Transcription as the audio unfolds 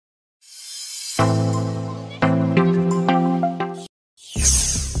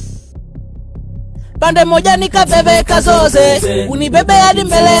Pande moja nikabebe kazoze, unibebe hadi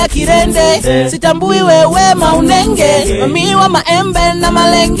mbele ya kirende. Sitambui wewe maunenge, mami wa maembe na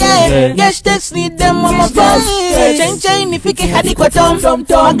malenge. Geshtes ni demo mafasi, chain nifike hadi kwa tom.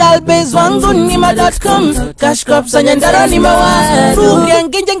 Magalbase wangu ni ma.com, cash crops anyandaro ni mawaru.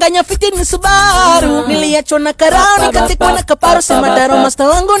 Ngenje nganya fiti ni Subaru, niliachwa na karao nikatikwa na kaparo. Semadaro master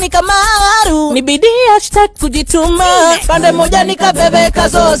wangu ni Kamaru, nibidi hashtag kujituma. Pande moja nikabebe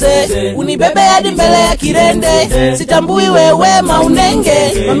kazoze, unibebe hadi mbele ya kirende. Sitambui wewe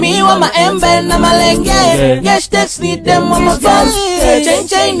maunenge, mami wa maembe na malenge. Geshtes ni demo mafasi,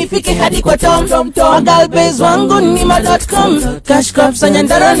 chain nifike hadi kwa tom. Magalbase wangu ni ma.com, cash crops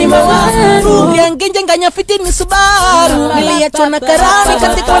anyandaro ni mawaru. Ngenje nganya fiti ni Subaru, niliachwa na karao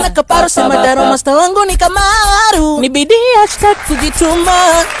nikatikwa na kaparo. Semadaro master wangu ni Kamaru, nibidi hashtag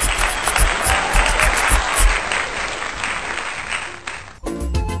kujituma.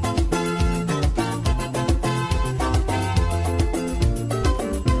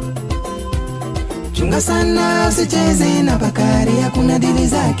 Chunga sana usicheze na Bakari, hakuna dili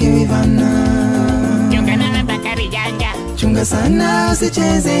zake wivana. Chungana na Bakari janja. Chunga sana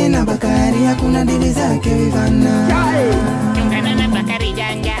usicheze na Bakari, hakuna dili zake wivana. Chungana na Bakari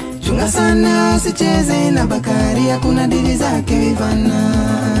janja. Chunga sana usicheze na Bakari, hakuna dili zake wivana.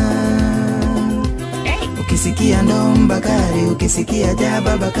 Ukisikia ndom Bakari, ukisikia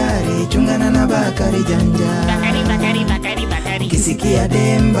jaba Bakari, chungana na Bakari janja. Bakari, Bakari, Bakari, Bakari. Ukisikia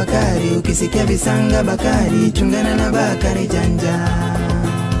dem Bakari, ukisikia visanga Bakari, chungana na Bakari janja.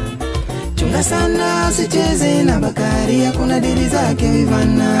 Chunga sana usicheze na Bakari, hakuna dili zake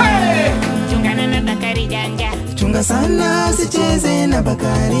wivana. Chungana na Bakari janja. Chunga sana usicheze na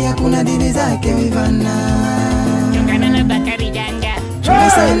Bakari, hakuna dili zake wivana. Chungana na Bakari janja. Chunga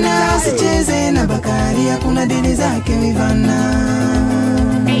sana usicheze na Bakari, hakuna dili zake wivana.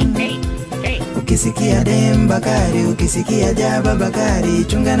 Ukisikia dem Bakari, ukisikia jaba Bakari,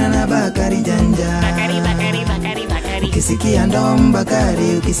 chungana na Bakari janja. Bakari, Bakari, Bakari, Bakari. Ukisikia ndom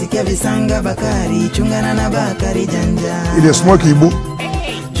Bakari, ukisikia visanga Bakari, chungana na Bakari janja. Ile smoke ibu.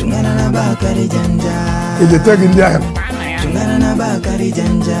 Chungana na Bakari janja. Ile tagi ndiye. Chungana na Bakari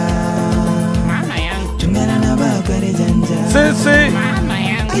janja. Mama yangu. Chungana na Bakari janja. Sisi. Mama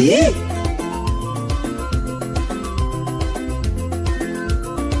yangu. Aye.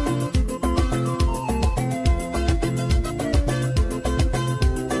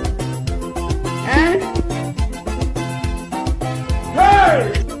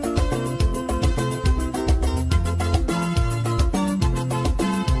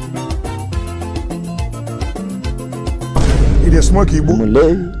 Ile smoke ibu.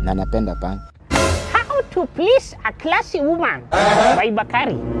 Mulei na napenda pan. How to please a classy woman by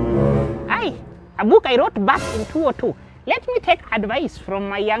Bakari. A book I wrote back in 2002. Let me take advice from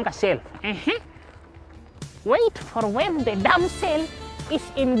my younger self. Wait for when the damsel is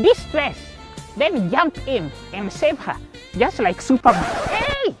in distress, then jump in and save her, just like Superman.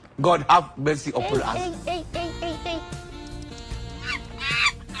 Hey! God have mercy upon us. Hey.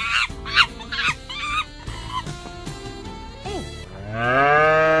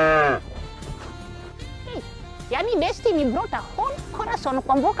 Yani destiny brought a whole corazon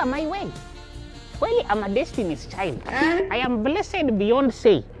kwa mboka my way. Kweli I'm a destiny's child. I am blessed beyond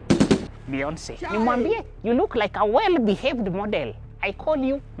say. Beyonce. Nimwambie, you look like a well-behaved model. I call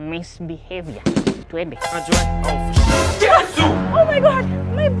you misbehavior. Twende. Oh my God,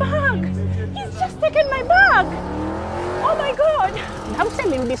 my bag! He's just taken my bag! Oh my God!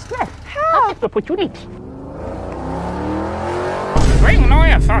 Damsel in distress. Help! Perfect opportunity. Going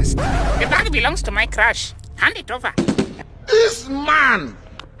nowhere fast. The bag belongs to my crush. Hand it over. This man!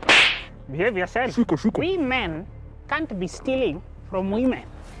 Behave yourself. We men can't be stealing from women.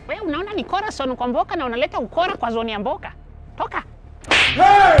 Wewe unaona ni corazon kwa mboka na unaleta ukora kwa zoni ya mboka. Toka.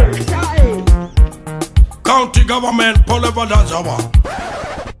 Hey! County government,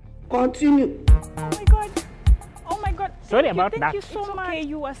 Continue. Oh my God. Sorry about Thank that. you so much. Okay,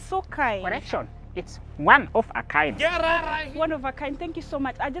 you are so kind. Correction. It's one of a kind. One of a kind. Thank you so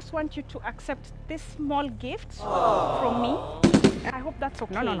much. I just want you to accept this small gift from me. I hope that's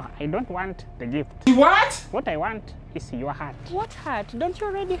okay. No. I don't want the gift. What? What I want is your heart. What heart? Don't you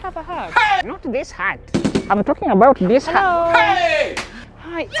already have a heart? Hey! Not this heart. I'm talking about this heart. Hey!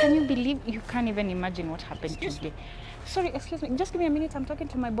 Hi, can you believe you can't even imagine what happened today? Sorry, excuse me. Just give me a minute. I'm talking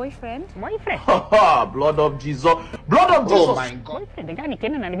to my boyfriend. Boyfriend? Blood of Jesus. Blood of Jesus. Oh my God. Boyfriend gani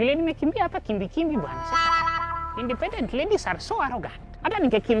tena na vile nimekimbia hapa kimbi bwana. Independent ladies are so arrogant. Hata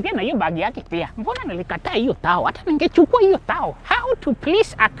ningekimbia na hiyo bag yake pia. Mbona nilikataa hiyo tao? Hata ningechukua hiyo tao. How to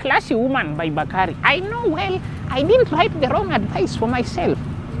please a classy woman by Bakari. I know well I didn't write the wrong advice for myself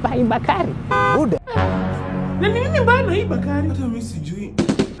by Bakari. Buda. Na nini mbaya na hii Bakari? Hata mimi sijui.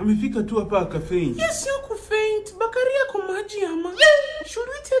 Amefika tu hapa akafaint. Yes, you could faint. Bakari yako maji ama. Should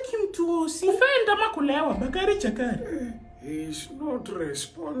we take him to OC? Kufaint ama kulewa? Bakari chakari. He is not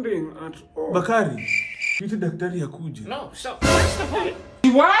responding at all. Bakari, ita daktari akuje. No, so first of all,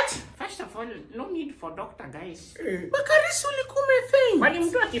 what? First of all, no need for doctor, guys. Bakari suli kumefaint. Kwani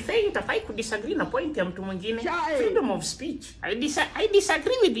mtu akifaint afai kudisagree na point ya mtu mwingine? Freedom of speech. I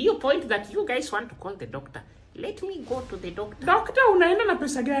disagree with your point that you guys want to call the doctor. Let me go to the doctor. Doctor, unaenda na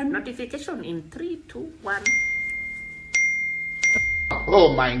pesa gani? Notification in 3, 2, 1.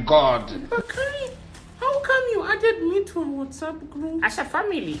 Oh my God. Bakari, how come you added me to a WhatsApp group? As a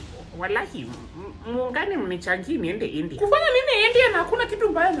family, wallahi, muungane mnichangie niende India. Kufanya nini India na hakuna kitu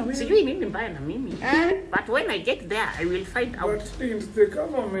mbaya na wewe? Sijui nini mbaya na mimi. But when I get there, I will find out. But didn't the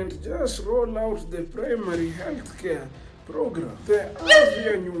government just roll out the primary health care program? The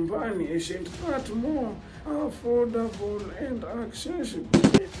Afya Nyumbani isn't that more affordable and accessible?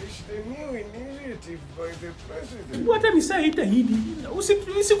 It is the new initiative by the president. What am I saying to Hidi?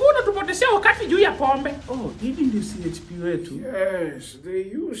 Usikuna tupotesea wakati juu ya pombe. Oh, Hidi ndio CHP wetu. Yes,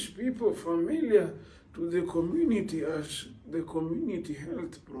 they use people familiar to the community as the community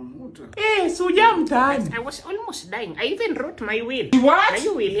health promoter. Suja mtaani. I was almost dying. I even wrote my will. What? Na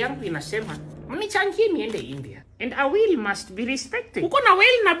hiyo will yangu inasema, mnichangie niende India. And a will must be respected. Uko na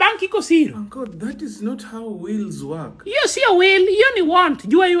will na bank iko siri. Oh God, that is not how wills work. Hiyo sio will, hiyo ni want.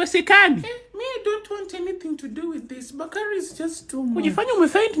 Jua iwesekani. Me, I don't want anything to do with this. Bakari is just too much. Kujifanya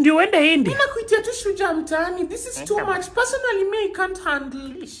umefaint ndio uende India. Mimi nakuitia tu shuja mtaani. This is too much. Personally, me, I can't handle.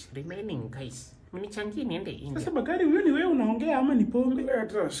 Please, remaining guys. Mnichangie niende India. Sasa Bakari, wewe ni wewe unaongea ama ni pombe?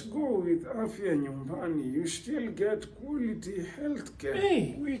 Let us go with Afya Nyumbani. You still get quality health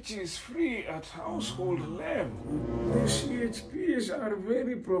care, which is free at household level. The CHPs are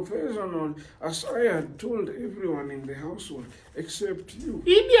very professional, as I had told everyone in the household, except you.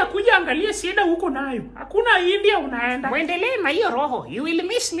 India kuja angalia sienda huko nayo. Hakuna India unaenda. Muendelee na hiyo roho. You will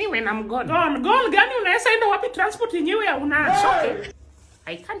miss me when I'm gone. Gone gani unaweza enda wapi? Transport yenyewe hauna. Okay.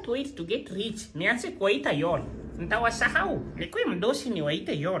 I can't wait to get rich. Nianze kuwaita yol. Nitawasahau. Nikuwe mdosi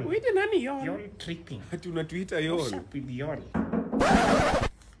niwaite yol. Uite nani yol? Yol tripping. Ati unatuita yol. What's up with yol?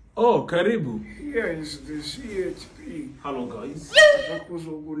 Oh, karibu. Here is the CHP. Hello guys.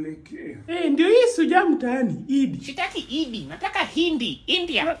 Atakuzogolekea. Ndio hii suja mtaani. Idi. Sitaki Idi, nataka Hindi,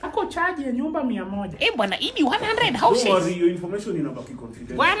 India. Ako charge ya nyumba 100. Bwana Idi 100 houses. Don't worry, your information inabaki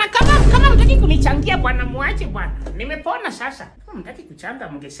confidential. Bwana kama mtaki kunichangia bwana muache bwana. Nimepona sasa. Kama mtaki kuchanga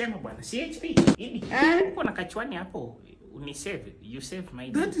mngesema bwana CHP, Idi. Uko na kachwani hapo. Unisave, you save my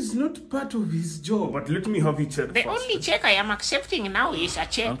day. That is not part of his job. But let me have it checked The first. only check I am accepting now is a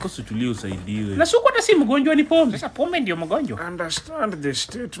check. Anko sutulie usaidiwe. Na suko hata si mgonjwa ni pombe. Sasa pombe ndio mgonjwa. Understand the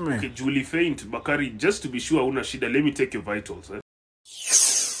statement. Okay, Julie faint. Bakari, just to be sure una shida, let me take your vitals.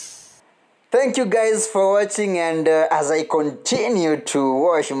 Thank you guys for watching, and as I continue to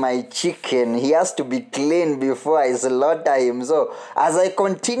wash my chicken, he has to be clean before I slaughter him. So as I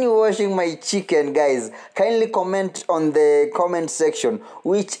continue washing my chicken, guys, kindly comment on the comment section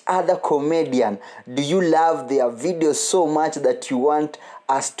which other comedian do you love their videos so much that you want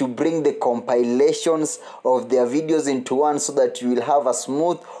us to bring the compilations of their videos into one, so that you will have a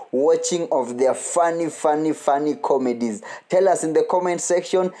smooth watching of their funny comedies. Tell us in the comment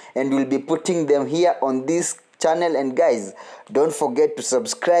section and we'll be putting them here on this channel. And guys, don't forget to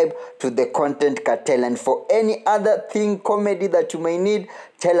subscribe to the Content Cartel, and for any other thing comedy that you may need,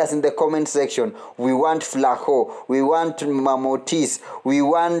 tell us in the comment section. We want Flaqo, we want Otis, we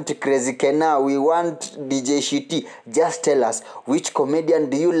want Crazy Kennar, we want DJ Shiti. Just tell us which comedian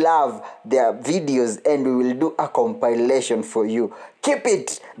do you love their videos, and we will do a compilation for you. Keep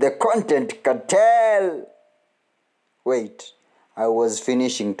it the Content Cartel. Wait, I was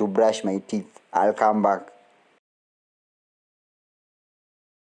finishing to brush my teeth. I'll come back.